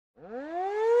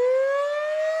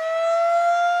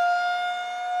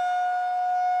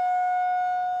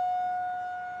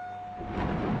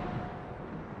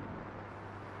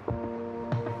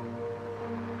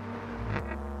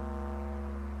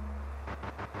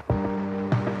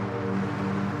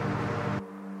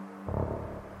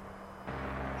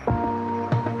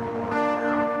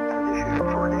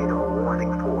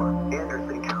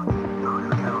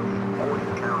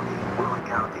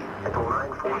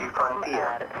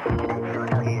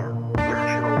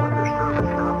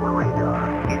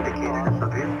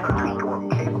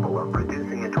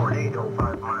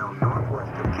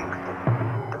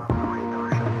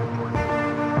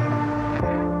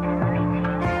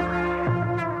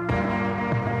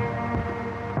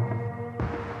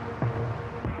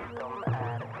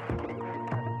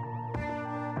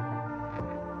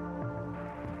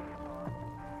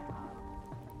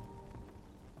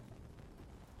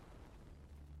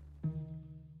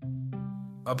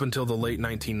Up until the late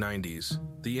 1990s,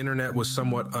 the internet was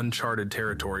somewhat uncharted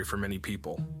territory for many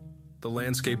people. The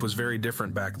landscape was very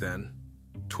different back then.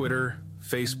 Twitter,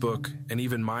 Facebook, and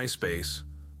even MySpace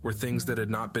were things that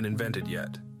had not been invented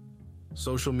yet.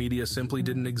 Social media simply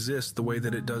didn't exist the way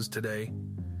that it does today,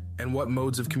 and what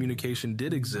modes of communication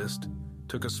did exist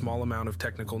took a small amount of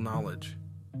technical knowledge.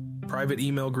 Private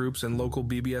email groups and local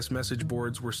BBS message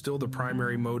boards were still the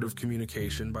primary mode of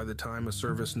communication by the time a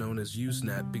service known as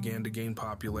Usenet began to gain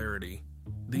popularity.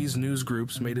 These news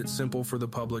groups made it simple for the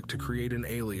public to create an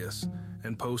alias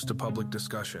and post a public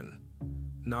discussion,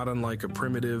 not unlike a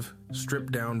primitive,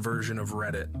 stripped-down version of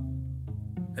Reddit.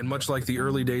 And much like the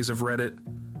early days of Reddit,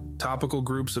 topical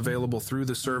groups available through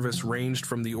the service ranged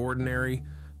from the ordinary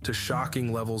to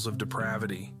shocking levels of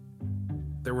depravity.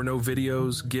 There were no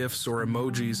videos, GIFs, or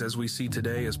emojis as we see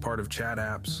today as part of chat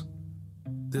apps.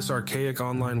 This archaic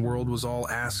online world was all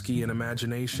ASCII and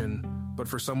imagination, but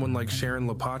for someone like Sharon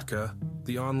Lopatka,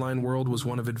 the online world was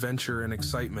one of adventure and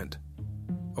excitement.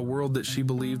 A world that she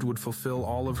believed would fulfill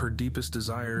all of her deepest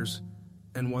desires,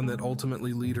 and one that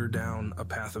ultimately led her down a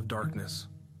path of darkness.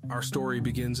 Our story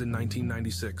begins in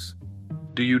 1996.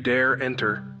 Do you dare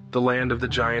enter the land of the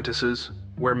giantesses,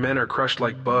 where men are crushed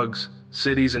like bugs?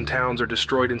 Cities and towns are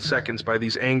destroyed in seconds by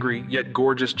these angry, yet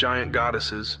gorgeous giant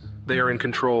goddesses. They are in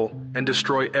control and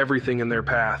destroy everything in their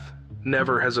path.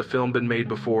 Never has a film been made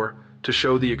before to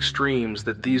show the extremes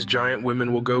that these giant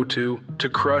women will go to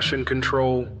crush and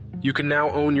control. You can now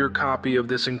own your copy of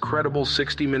this incredible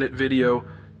 60-minute video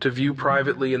to view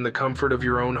privately in the comfort of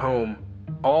your own home.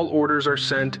 All orders are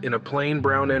sent in a plain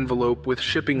brown envelope with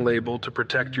shipping label to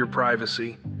protect your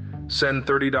privacy. Send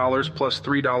 $30 plus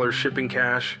 $3 shipping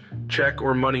cash, check,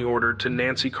 or money order to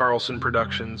Nancy Carlson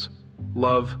Productions.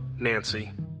 Love,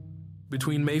 Nancy.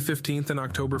 Between May 15th and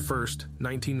October 1st,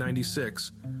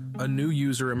 1996, a new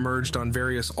user emerged on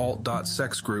various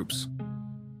alt.sex groups.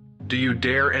 Do you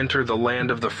dare enter the land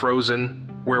of the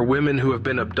frozen, where women who have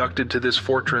been abducted to this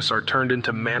fortress are turned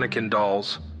into mannequin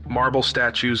dolls, marble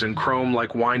statues, and chrome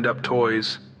like wind-up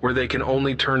toys, where they can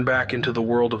only turn back into the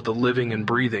world of the living and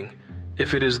breathing,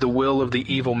 if it is the will of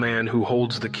the evil man who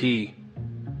holds the key.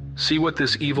 See what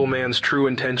this evil man's true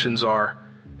intentions are,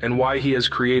 and why he has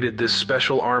created this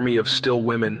special army of still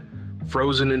women,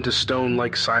 frozen into stone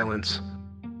like silence.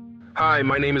 Hi,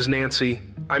 my name is Nancy.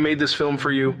 I made this film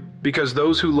for you because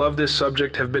those who love this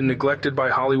subject have been neglected by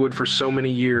Hollywood for so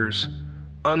many years.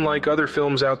 Unlike other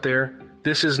films out there,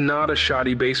 this is not a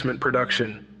shoddy basement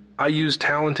production. I use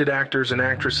talented actors and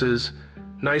actresses,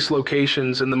 nice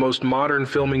locations, and the most modern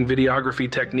filming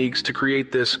videography techniques to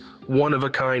create this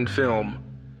one-of-a-kind film.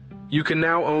 You can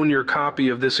now own your copy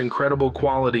of this incredible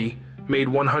quality, made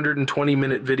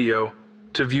 120-minute video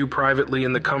to view privately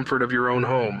in the comfort of your own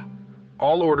home.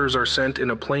 All orders are sent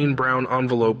in a plain brown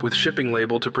envelope with shipping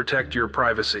label to protect your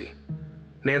privacy.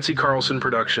 Nancy Carlson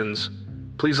Productions.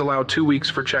 Please allow 2 weeks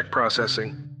for check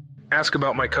processing. Ask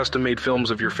about my custom-made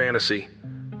films of your fantasy.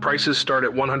 Prices start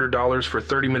at $100 for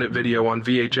 30-minute video on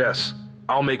VHS.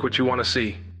 I'll make what you want to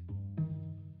see.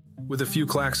 With a few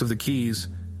clacks of the keys,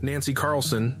 Nancy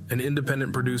Carlson, an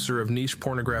independent producer of niche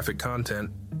pornographic content,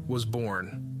 was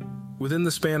born. Within the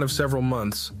span of several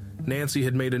months, Nancy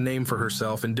had made a name for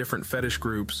herself in different fetish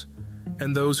groups,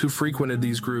 and those who frequented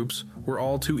these groups were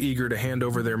all too eager to hand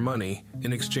over their money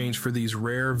in exchange for these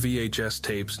rare VHS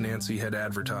tapes Nancy had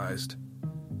advertised.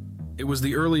 It was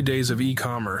the early days of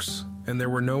e-commerce, and there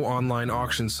were no online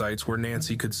auction sites where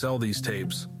Nancy could sell these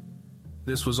tapes.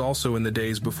 This was also in the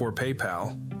days before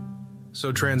PayPal,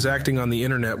 so transacting on the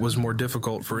internet was more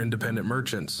difficult for independent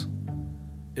merchants.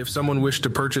 If someone wished to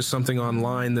purchase something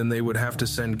online, then they would have to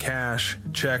send cash,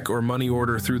 check, or money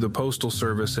order through the postal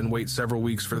service and wait several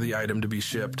weeks for the item to be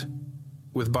shipped.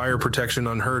 With buyer protection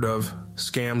unheard of,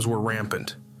 scams were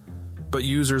rampant. But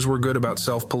users were good about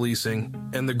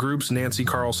self-policing, and the groups Nancy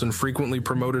Carlson frequently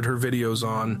promoted her videos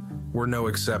on were no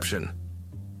exception.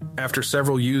 After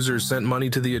several users sent money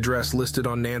to the address listed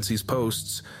on Nancy's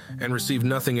posts and received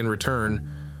nothing in return,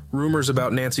 rumors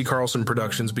about Nancy Carlson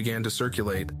Productions began to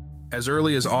circulate. As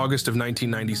early as August of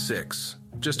 1996,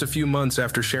 just a few months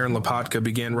after Sharon Lopatka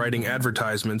began writing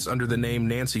advertisements under the name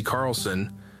Nancy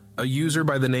Carlson, a user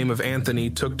by the name of Anthony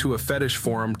took to a fetish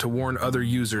forum to warn other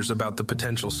users about the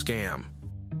potential scam.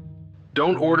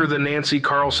 Don't order the Nancy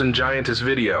Carlson Giantess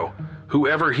video.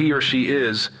 Whoever he or she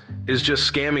is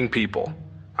just scamming people.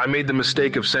 I made the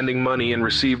mistake of sending money and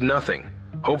received nothing.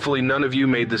 Hopefully none of you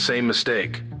made the same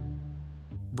mistake.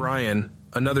 Brian,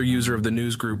 another user of the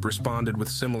news group, responded with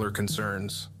similar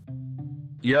concerns.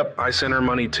 Yep, I sent her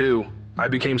money too. I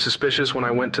became suspicious when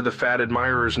I went to the Fat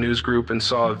Admirers news group and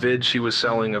saw a vid she was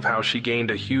selling of how she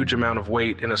gained a huge amount of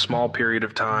weight in a small period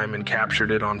of time and captured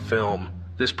it on film.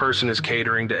 This person is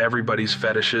catering to everybody's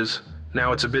fetishes.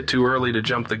 Now it's a bit too early to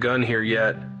jump the gun here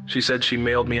yet. She said she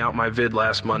mailed me out my vid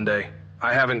last Monday.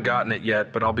 I haven't gotten it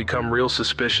yet, but I'll become real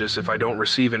suspicious if I don't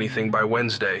receive anything by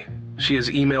Wednesday. She has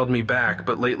emailed me back,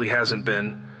 but lately hasn't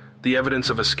been. The evidence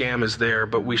of a scam is there,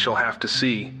 but we shall have to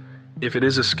see. If it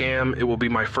is a scam, it will be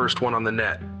my first one on the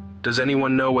net. Does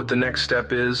anyone know what the next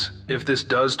step is, if this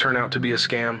does turn out to be a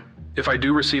scam? If I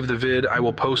do receive the vid, I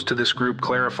will post to this group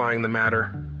clarifying the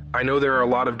matter. I know there are a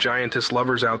lot of giantess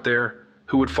lovers out there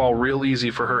who would fall real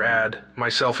easy for her ad,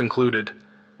 myself included.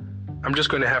 I'm just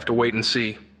going to have to wait and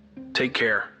see. Take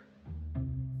care.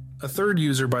 A third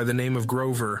user by the name of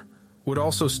Grover would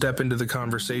also step into the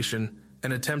conversation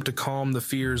and attempt to calm the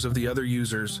fears of the other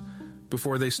users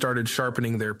before they started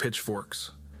sharpening their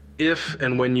pitchforks. If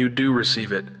and when you do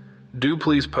receive it, do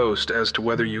please post as to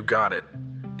whether you got it.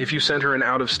 If you sent her an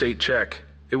out-of-state check,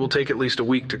 it will take at least a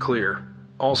week to clear.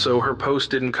 Also, her post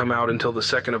didn't come out until the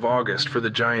 2nd of August for the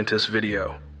giantess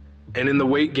video. And in the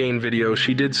weight gain video,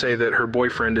 she did say that her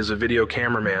boyfriend is a video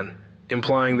cameraman,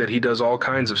 implying that he does all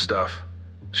kinds of stuff.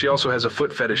 She also has a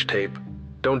foot fetish tape.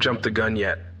 Don't jump the gun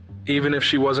yet. Even if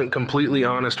she wasn't completely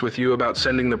honest with you about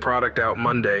sending the product out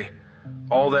Monday,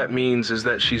 all that means is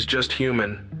that she's just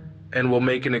human and will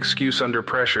make an excuse under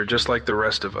pressure just like the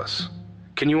rest of us.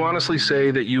 Can you honestly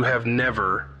say that you have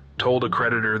never told a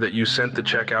creditor that you sent the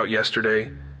check out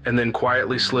yesterday and then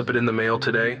quietly slip it in the mail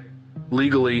today?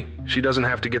 Legally, she doesn't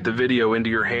have to get the video into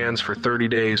your hands for 30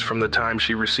 days from the time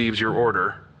she receives your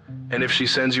order. And if she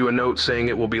sends you a note saying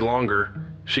it will be longer,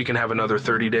 she can have another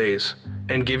 30 days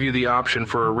and give you the option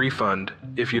for a refund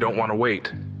if you don't want to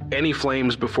wait. Any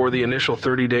flames before the initial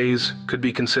 30 days could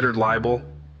be considered libel.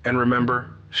 And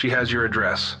remember, she has your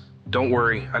address. Don't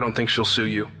worry, I don't think she'll sue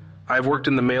you. I've worked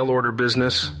in the mail order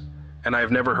business, and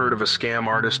I've never heard of a scam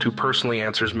artist who personally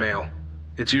answers mail.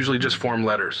 It's usually just form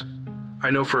letters. I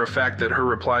know for a fact that her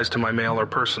replies to my mail are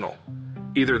personal.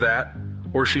 Either that,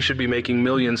 or she should be making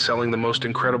millions selling the most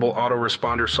incredible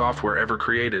autoresponder software ever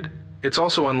created. It's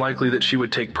also unlikely that she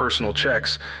would take personal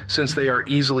checks, since they are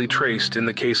easily traced in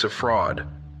the case of fraud.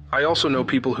 I also know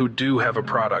people who do have a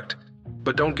product,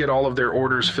 but don't get all of their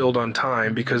orders filled on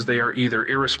time because they are either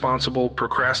irresponsible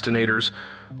procrastinators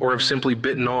or have simply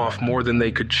bitten off more than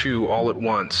they could chew all at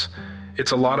once.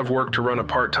 It's a lot of work to run a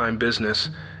part-time business,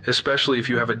 especially if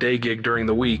you have a day gig during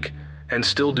the week and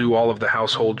still do all of the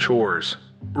household chores.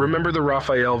 Remember the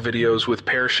Raphael videos with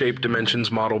pear-shaped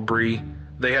dimensions model Brie?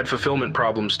 They had fulfillment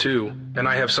problems too, and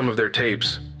I have some of their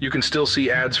tapes. You can still see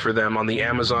ads for them on the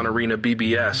Amazon Arena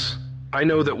BBS. I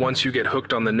know that once you get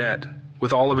hooked on the net,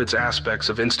 with all of its aspects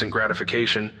of instant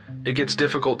gratification, it gets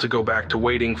difficult to go back to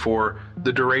waiting for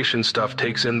the duration stuff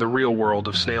takes in the real world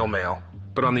of snail mail.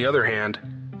 But on the other hand,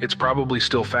 it's probably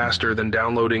still faster than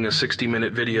downloading a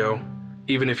 60-minute video,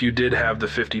 even if you did have the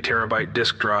 50 terabyte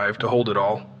disk drive to hold it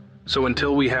all. So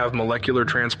until we have molecular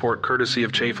transport courtesy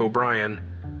of Chafe O'Brien,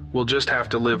 we'll just have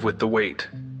to live with the wait.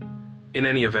 In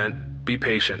any event, be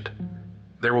patient.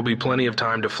 There will be plenty of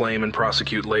time to flame and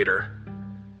prosecute later.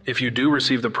 If you do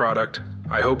receive the product,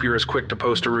 I hope you're as quick to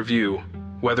post a review,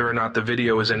 whether or not the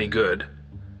video is any good.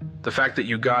 The fact that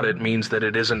you got it means that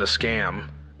it isn't a scam.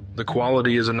 The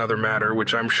quality is another matter,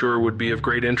 which I'm sure would be of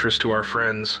great interest to our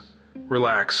friends.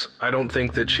 Relax, I don't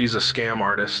think that she's a scam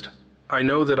artist. I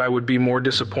know that I would be more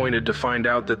disappointed to find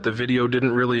out that the video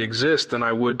didn't really exist than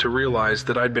I would to realize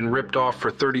that I'd been ripped off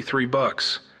for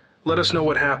 $33. Let us know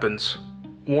what happens.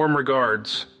 Warm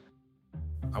regards.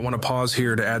 I want to pause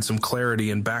here to add some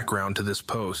clarity and background to this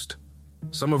post.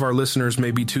 Some of our listeners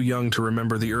may be too young to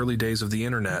remember the early days of the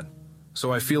internet,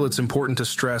 so I feel it's important to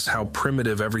stress how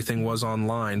primitive everything was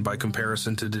online by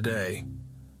comparison to today.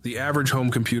 The average home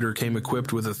computer came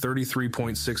equipped with a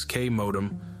 33.6K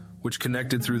modem, which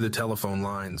connected through the telephone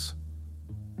lines.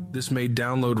 This made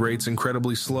download rates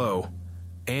incredibly slow,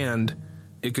 and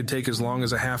it could take as long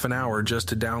as a half an hour just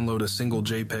to download a single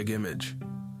JPEG image.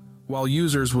 While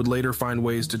users would later find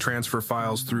ways to transfer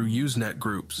files through Usenet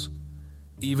groups,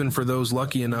 even for those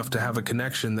lucky enough to have a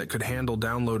connection that could handle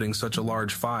downloading such a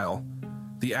large file,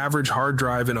 the average hard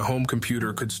drive in a home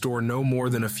computer could store no more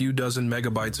than a few dozen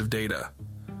megabytes of data.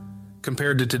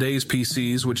 Compared to today's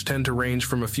PCs, which tend to range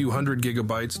from a few hundred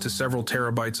gigabytes to several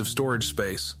terabytes of storage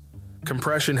space,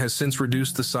 compression has since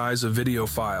reduced the size of video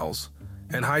files,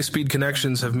 and high-speed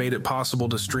connections have made it possible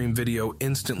to stream video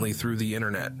instantly through the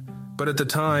internet. But at the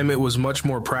time, it was much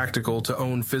more practical to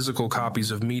own physical copies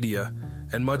of media,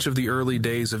 and much of the early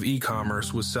days of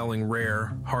e-commerce was selling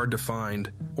rare,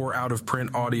 hard-to-find, or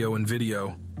out-of-print audio and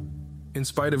video. In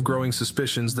spite of growing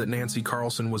suspicions that Nancy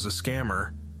Carlson was a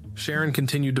scammer, Sharon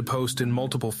continued to post in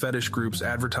multiple fetish groups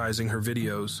advertising her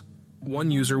videos. One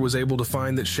user was able to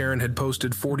find that Sharon had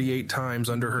posted 48 times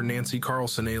under her Nancy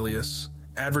Carlson alias,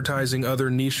 advertising other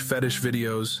niche fetish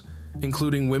videos,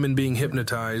 including women being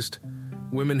hypnotized,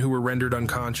 women who were rendered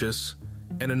unconscious,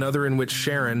 and another in which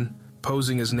Sharon,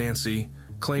 posing as Nancy,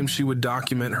 claimed she would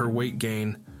document her weight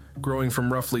gain, growing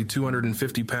from roughly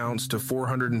 250 pounds to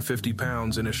 450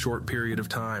 pounds in a short period of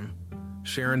time.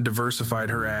 Sharon diversified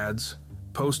her ads,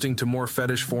 posting to more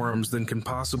fetish forums than can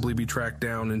possibly be tracked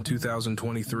down in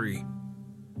 2023.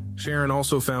 Sharon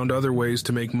also found other ways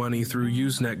to make money through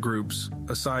Usenet groups,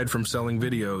 aside from selling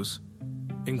videos,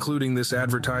 including this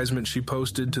advertisement she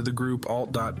posted to the group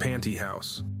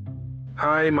alt.pantyhouse.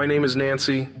 Hi, my name is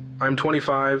Nancy. I'm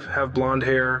 25, have blonde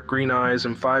hair, green eyes,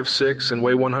 am 5'6", and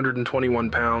weigh 121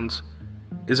 pounds.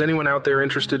 Is anyone out there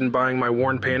interested in buying my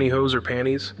worn pantyhose or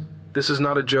panties? This is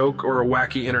not a joke or a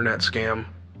wacky internet scam.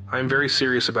 I am very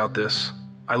serious about this.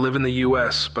 I live in the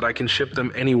US, but I can ship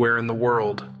them anywhere in the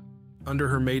world. Under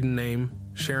her maiden name,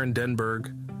 Sharon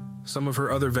Denberg, some of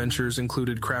her other ventures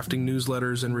included crafting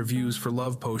newsletters and reviews for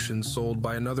love potions sold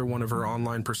by another one of her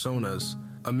online personas,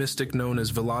 a mystic known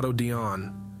as Velado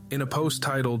Dion. In a post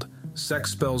titled,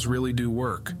 "Sex Spells Really Do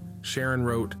Work," Sharon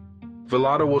wrote,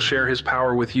 "Velado will share his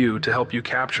power with you to help you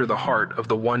capture the heart of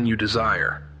the one you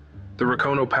desire. The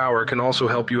Rakono power can also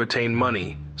help you attain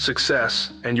money,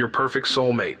 success, and your perfect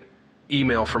soulmate.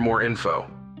 Email for more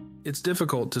info." It's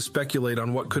difficult to speculate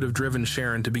on what could have driven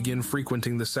Sharon to begin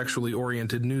frequenting the sexually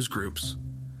oriented news groups.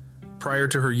 Prior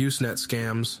to her Usenet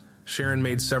scams, Sharon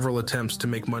made several attempts to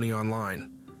make money online.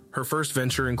 Her first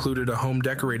venture included a home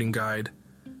decorating guide,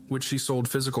 which she sold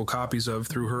physical copies of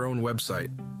through her own website.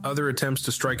 Other attempts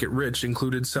to strike it rich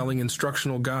included selling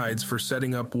instructional guides for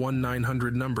setting up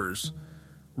 1-900 numbers,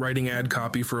 writing ad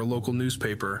copy for a local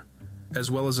newspaper,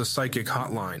 as well as a psychic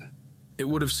hotline. It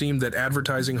would have seemed that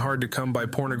advertising hard-to-come by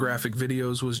pornographic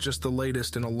videos was just the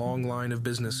latest in a long line of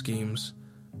business schemes.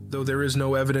 Though there is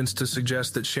no evidence to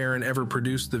suggest that Sharon ever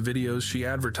produced the videos she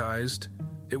advertised,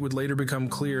 it would later become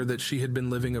clear that she had been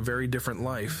living a very different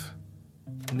life.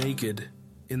 Naked,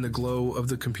 in the glow of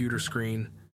the computer screen.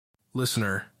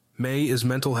 Listener, May is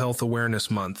Mental Health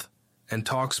Awareness Month, and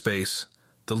Talkspace,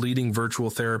 the leading virtual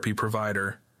therapy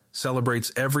provider,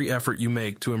 celebrates every effort you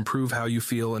make to improve how you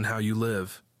feel and how you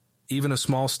live. Even a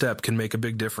small step can make a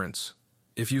big difference.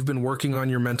 If you've been working on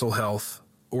your mental health,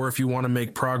 or if you want to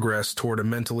make progress toward a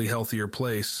mentally healthier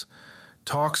place,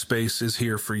 Talkspace is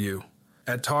here for you.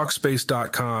 At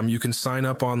Talkspace.com, you can sign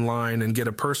up online and get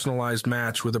a personalized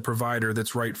match with a provider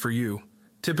that's right for you,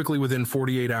 typically within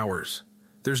 48 hours.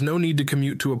 There's no need to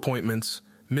commute to appointments,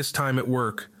 miss time at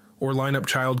work, or line up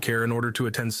childcare in order to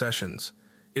attend sessions.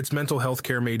 It's mental health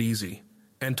care made easy,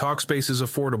 and Talkspace is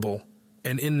affordable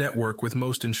and in-network with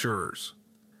most insurers.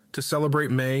 To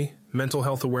celebrate May, Mental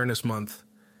Health Awareness Month,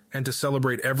 and to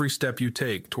celebrate every step you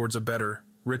take towards a better,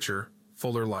 richer,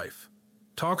 fuller life,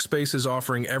 Talkspace is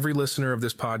offering every listener of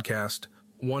this podcast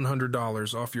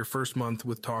 $100 off your first month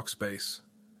with Talkspace.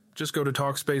 Just go to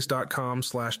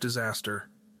Talkspace.com/disaster.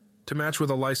 To match with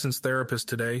a licensed therapist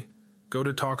today, go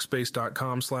to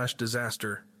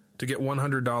Talkspace.com/disaster to get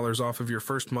 $100 off of your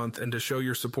first month and to show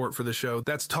your support for the show.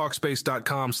 That's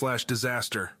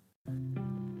Talkspace.com/disaster.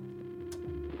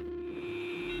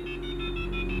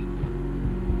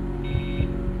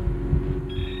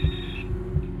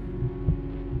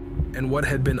 And what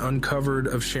had been uncovered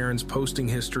of Sharon's posting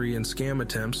history and scam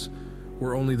attempts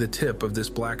were only the tip of this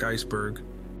black iceberg.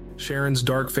 Sharon's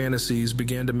dark fantasies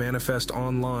began to manifest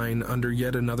online under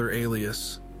yet another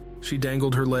alias. She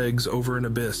dangled her legs over an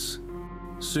abyss.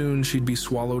 Soon she'd be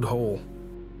swallowed whole.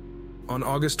 On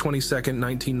August 22,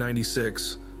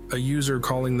 1996, a user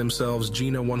calling themselves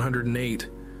Gina108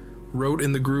 wrote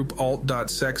in the group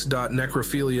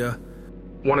alt.sex.necrophilia,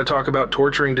 "Want to talk about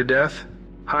torturing to death?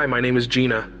 Hi, my name is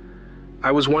Gina.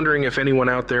 I was wondering if anyone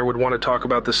out there would want to talk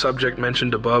about the subject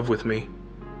mentioned above with me.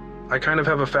 I kind of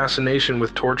have a fascination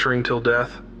with torturing till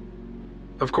death.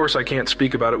 Of course, I can't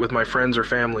speak about it with my friends or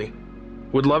family.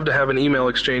 Would love to have an email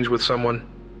exchange with someone.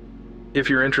 If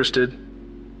you're interested,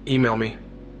 email me.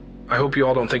 I hope you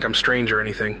all don't think I'm strange or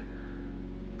anything.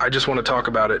 I just want to talk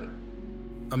about it."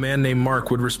 A man named Mark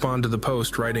would respond to the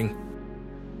post, writing,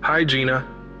 "Hi, Gina.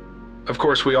 Of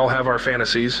course, we all have our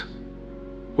fantasies.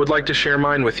 Would like to share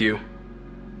mine with you.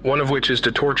 One of which is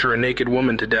to torture a naked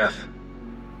woman to death.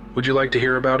 Would you like to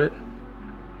hear about it?"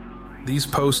 These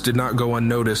posts did not go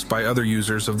unnoticed by other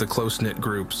users of the close-knit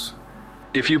groups.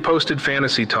 If you posted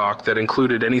fantasy talk that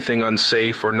included anything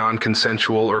unsafe or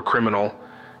non-consensual or criminal,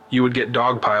 you would get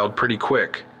dogpiled pretty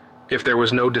quick, if there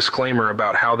was no disclaimer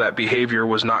about how that behavior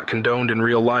was not condoned in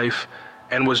real life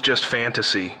and was just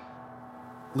fantasy.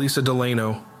 Lisa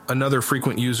Delano, another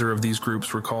frequent user of these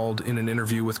groups, recalled in an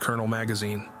interview with Colonel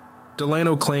Magazine.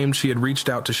 Delano claimed she had reached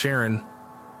out to Sharon,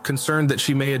 concerned that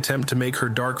she may attempt to make her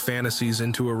dark fantasies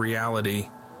into a reality.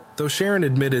 Though Sharon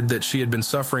admitted that she had been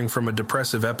suffering from a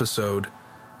depressive episode,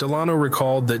 Delano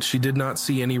recalled that she did not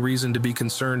see any reason to be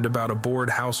concerned about a bored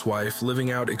housewife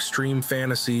living out extreme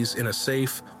fantasies in a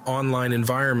safe, online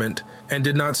environment, and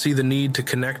did not see the need to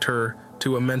connect her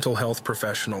to a mental health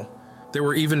professional. There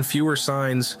were even fewer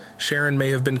signs Sharon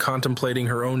may have been contemplating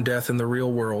her own death in the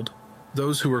real world.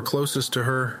 Those who were closest to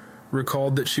her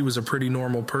recalled that she was a pretty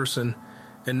normal person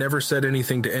and never said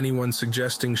anything to anyone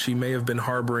suggesting she may have been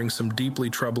harboring some deeply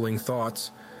troubling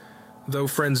thoughts, though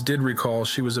friends did recall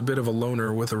she was a bit of a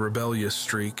loner with a rebellious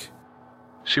streak.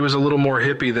 She was a little more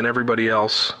hippie than everybody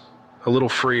else, a little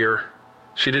freer.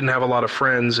 She didn't have a lot of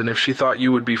friends, and if she thought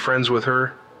you would be friends with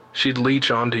her, she'd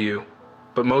leech onto you.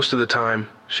 But most of the time,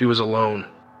 she was alone.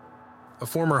 A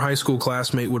former high school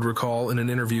classmate would recall in an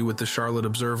interview with the Charlotte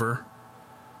Observer,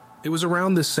 "It was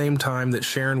around this same time that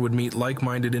Sharon would meet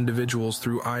like-minded individuals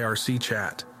through IRC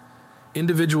chat.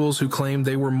 Individuals who claimed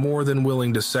they were more than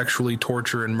willing to sexually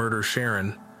torture and murder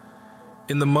Sharon.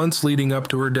 In the months leading up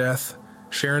to her death,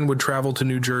 Sharon would travel to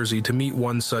New Jersey to meet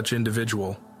one such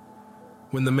individual.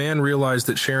 When the man realized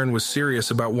that Sharon was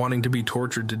serious about wanting to be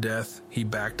tortured to death, he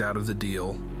backed out of the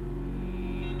deal."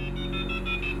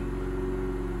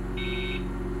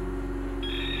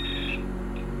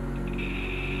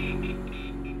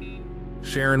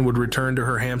 Sharon would return to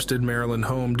her Hampstead, Maryland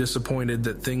home disappointed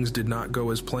that things did not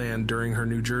go as planned during her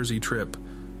New Jersey trip,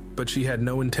 but she had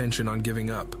no intention on giving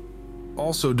up.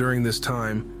 Also during this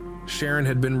time, Sharon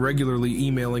had been regularly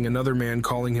emailing another man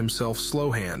calling himself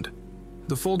Slowhand.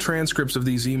 The full transcripts of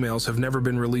these emails have never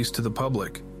been released to the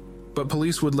public, but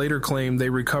police would later claim they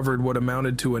recovered what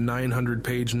amounted to a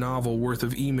 900-page novel worth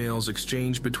of emails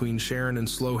exchanged between Sharon and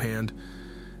Slowhand,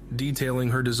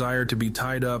 detailing her desire to be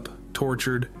tied up,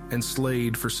 tortured, and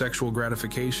slayed for sexual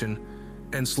gratification,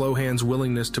 and Slowhand's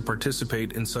willingness to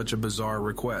participate in such a bizarre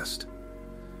request.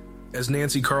 As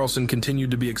Nancy Carlson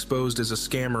continued to be exposed as a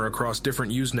scammer across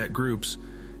different Usenet groups,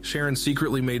 Sharon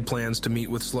secretly made plans to meet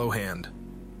with Slowhand.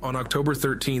 On October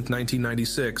 13,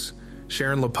 1996,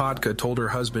 Sharon Lopatka told her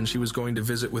husband she was going to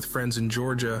visit with friends in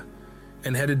Georgia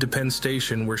and headed to Penn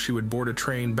Station, where she would board a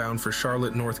train bound for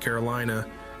Charlotte, North Carolina,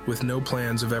 with no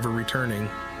plans of ever returning.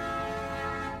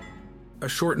 A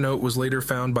short note was later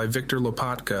found by Victor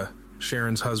Lopatka,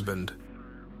 Sharon's husband.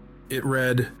 It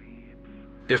read,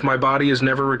 "If my body is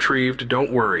never retrieved,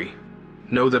 don't worry.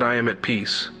 Know that I am at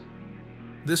peace."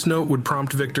 This note would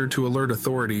prompt Victor to alert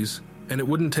authorities, and it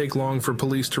wouldn't take long for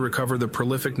police to recover the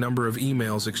prolific number of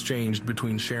emails exchanged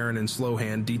between Sharon and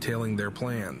Slowhand detailing their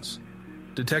plans.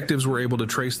 Detectives were able to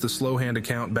trace the Slowhand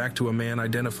account back to a man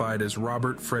identified as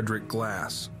Robert Frederick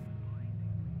Glass.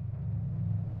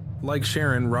 Like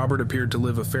Sharon, Robert appeared to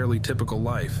live a fairly typical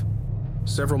life.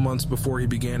 Several months before he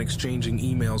began exchanging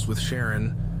emails with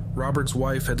Sharon, Robert's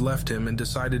wife had left him and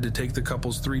decided to take the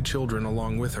couple's 3 children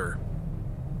along with her.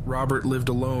 Robert lived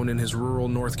alone in his rural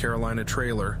North Carolina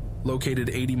trailer,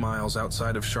 located 80 miles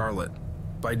outside of Charlotte.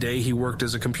 By day, he worked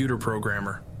as a computer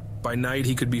programmer. By night,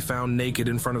 he could be found naked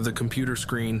in front of the computer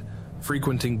screen,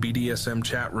 frequenting BDSM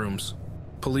chat rooms.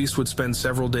 Police would spend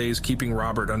several days keeping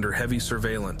Robert under heavy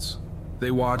surveillance. They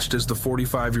watched as the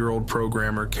 45-year-old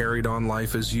programmer carried on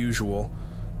life as usual,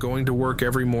 going to work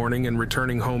every morning and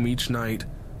returning home each night,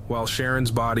 while Sharon's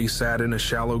body sat in a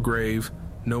shallow grave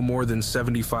no more than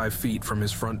 75 feet from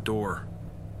his front door.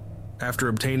 After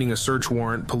obtaining a search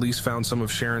warrant, police found some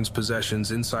of Sharon's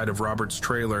possessions inside of Robert's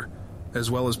trailer,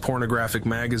 as well as pornographic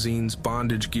magazines,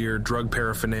 bondage gear, drug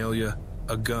paraphernalia,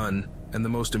 a gun, and the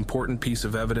most important piece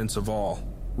of evidence of all,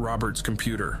 Robert's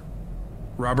computer.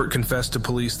 Robert confessed to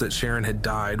police that Sharon had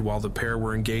died while the pair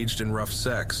were engaged in rough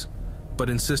sex, but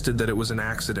insisted that it was an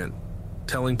accident,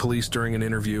 telling police during an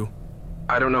interview,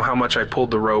 "I don't know how much I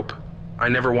pulled the rope. I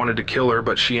never wanted to kill her,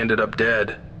 but she ended up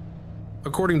dead."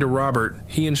 According to Robert,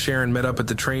 he and Sharon met up at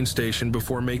the train station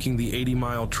before making the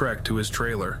 80-mile trek to his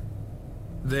trailer.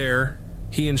 There,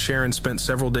 he and Sharon spent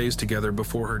several days together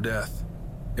before her death.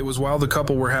 It was while the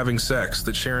couple were having sex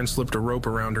that Sharon slipped a rope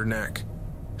around her neck.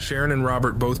 Sharon and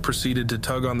Robert both proceeded to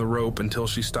tug on the rope until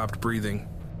she stopped breathing.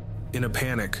 In a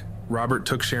panic, Robert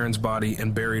took Sharon's body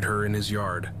and buried her in his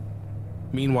yard.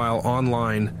 Meanwhile,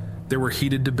 online, there were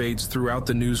heated debates throughout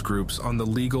the news groups on the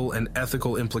legal and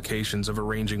ethical implications of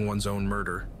arranging one's own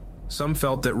murder. Some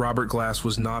felt that Robert Glass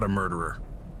was not a murderer,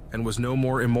 and was no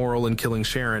more immoral in killing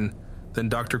Sharon than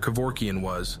Dr. Kevorkian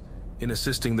was in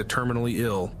assisting the terminally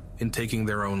ill in taking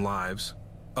their own lives.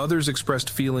 Others expressed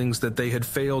feelings that they had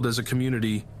failed as a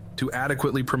community to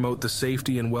adequately promote the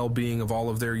safety and well-being of all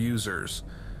of their users,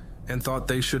 and thought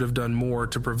they should have done more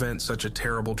to prevent such a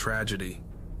terrible tragedy.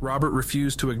 Robert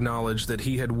refused to acknowledge that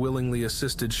he had willingly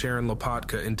assisted Sharon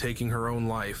Lopatka in taking her own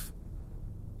life.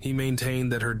 He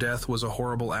maintained that her death was a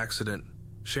horrible accident.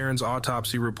 Sharon's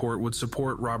autopsy report would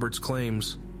support Robert's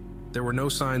claims. There were no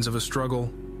signs of a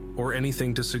struggle or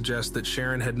anything to suggest that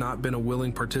Sharon had not been a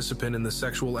willing participant in the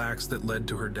sexual acts that led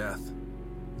to her death.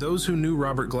 Those who knew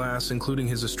Robert Glass, including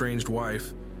his estranged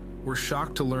wife, were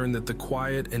shocked to learn that the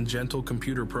quiet and gentle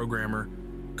computer programmer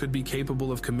could be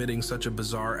capable of committing such a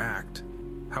bizarre act.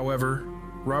 However,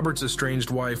 Robert's estranged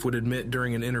wife would admit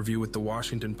during an interview with the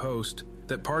Washington Post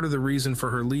that part of the reason for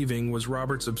her leaving was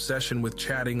Robert's obsession with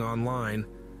chatting online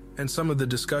and some of the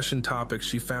discussion topics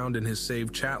she found in his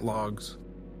saved chat logs.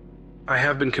 "I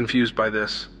have been confused by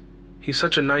this. He's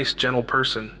such a nice, gentle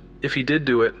person. If he did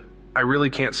do it, I really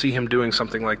can't see him doing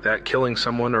something like that, killing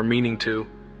someone or meaning to,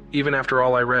 even after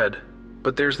all I read.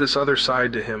 But there's this other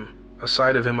side to him, a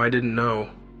side of him I didn't know."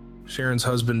 Sharon's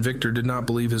husband, Victor, did not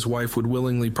believe his wife would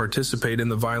willingly participate in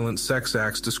the violent sex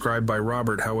acts described by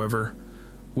Robert, however,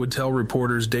 would tell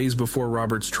reporters days before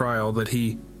Robert's trial that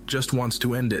he just wants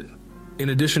to end it. In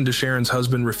addition to Sharon's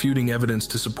husband refuting evidence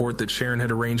to support that Sharon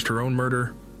had arranged her own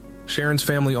murder, Sharon's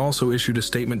family also issued a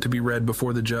statement to be read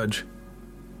before the judge.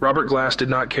 "Robert Glass did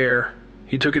not care.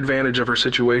 He took advantage of her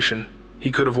situation.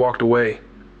 He could have walked away.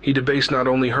 He debased not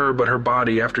only her but her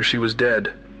body after she was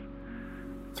dead."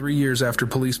 3 years after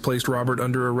police placed Robert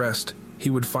under arrest, he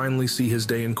would finally see his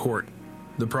day in court.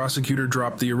 The prosecutor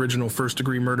dropped the original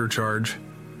first-degree murder charge,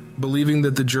 believing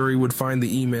that the jury would find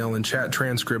the email and chat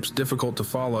transcripts difficult to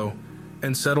follow,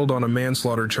 and settled on a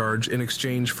manslaughter charge in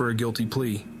exchange for a guilty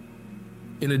plea.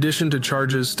 In addition to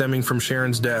charges stemming from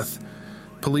Sharon's death,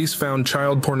 police found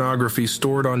child pornography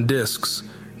stored on disks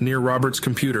near Robert's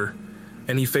computer,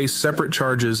 and he faced separate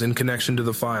charges in connection to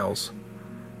the files.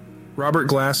 Robert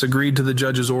Glass agreed to the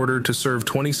judge's order to serve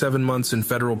 27 months in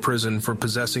federal prison for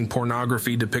possessing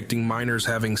pornography depicting minors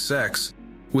having sex,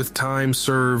 with time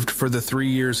served for the 3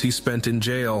 years he spent in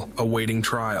jail awaiting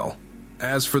trial.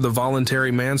 As for the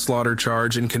voluntary manslaughter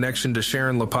charge in connection to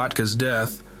Sharon Lopatka's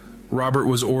death, Robert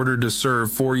was ordered to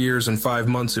serve 4 years and 5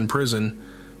 months in prison,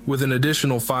 with an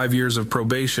additional 5 years of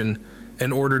probation,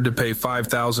 and ordered to pay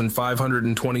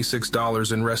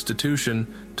 $5,526 in restitution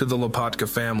to the Lopatka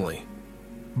family.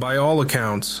 By all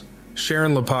accounts,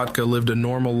 Sharon Lopatka lived a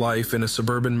normal life in a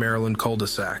suburban Maryland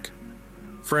cul-de-sac.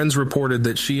 Friends reported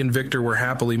that she and Victor were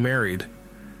happily married,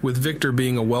 with Victor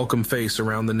being a welcome face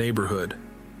around the neighborhood.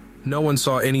 No one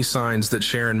saw any signs that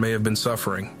Sharon may have been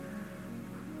suffering.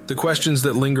 The questions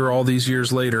that linger all these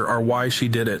years later are why she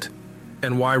did it,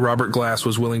 and why Robert Glass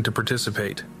was willing to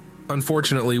participate.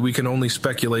 Unfortunately, we can only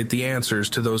speculate the answers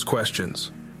to those questions.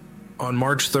 On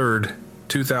March 3rd,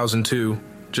 2002,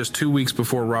 just 2 weeks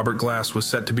before Robert Glass was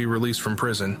set to be released from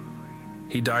prison,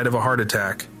 he died of a heart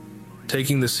attack,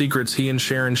 taking the secrets he and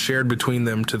Sharon shared between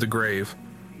them to the grave.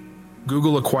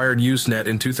 Google acquired Usenet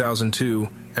in 2002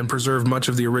 and preserved much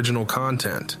of the original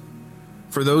content.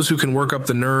 For those who can work up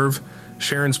the nerve,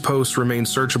 Sharon's posts remain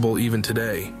searchable even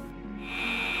today.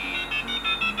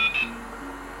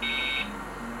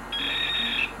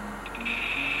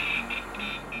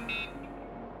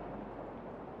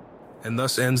 And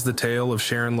thus ends the tale of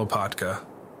Sharon Lopatka,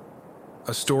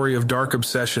 a story of dark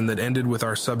obsession that ended with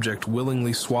our subject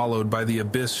willingly swallowed by the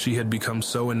abyss she had become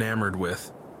so enamored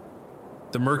with.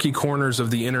 The murky corners of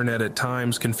the internet at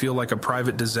times can feel like a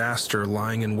private disaster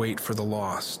lying in wait for the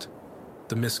lost,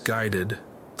 the misguided,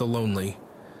 the lonely.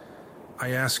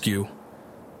 I ask you,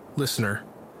 listener,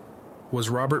 was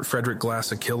Robert Frederick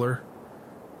Glass a killer?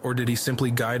 Or did he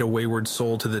simply guide a wayward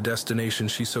soul to the destination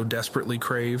she so desperately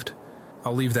craved?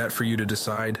 I'll leave that for you to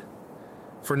decide.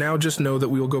 For now, just know that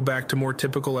we will go back to more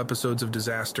typical episodes of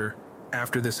disaster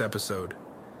after this episode.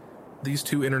 These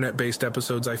 2 internet-based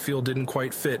episodes I feel didn't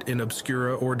quite fit in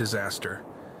Obscura or Disaster,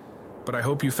 but I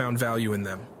hope you found value in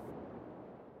them.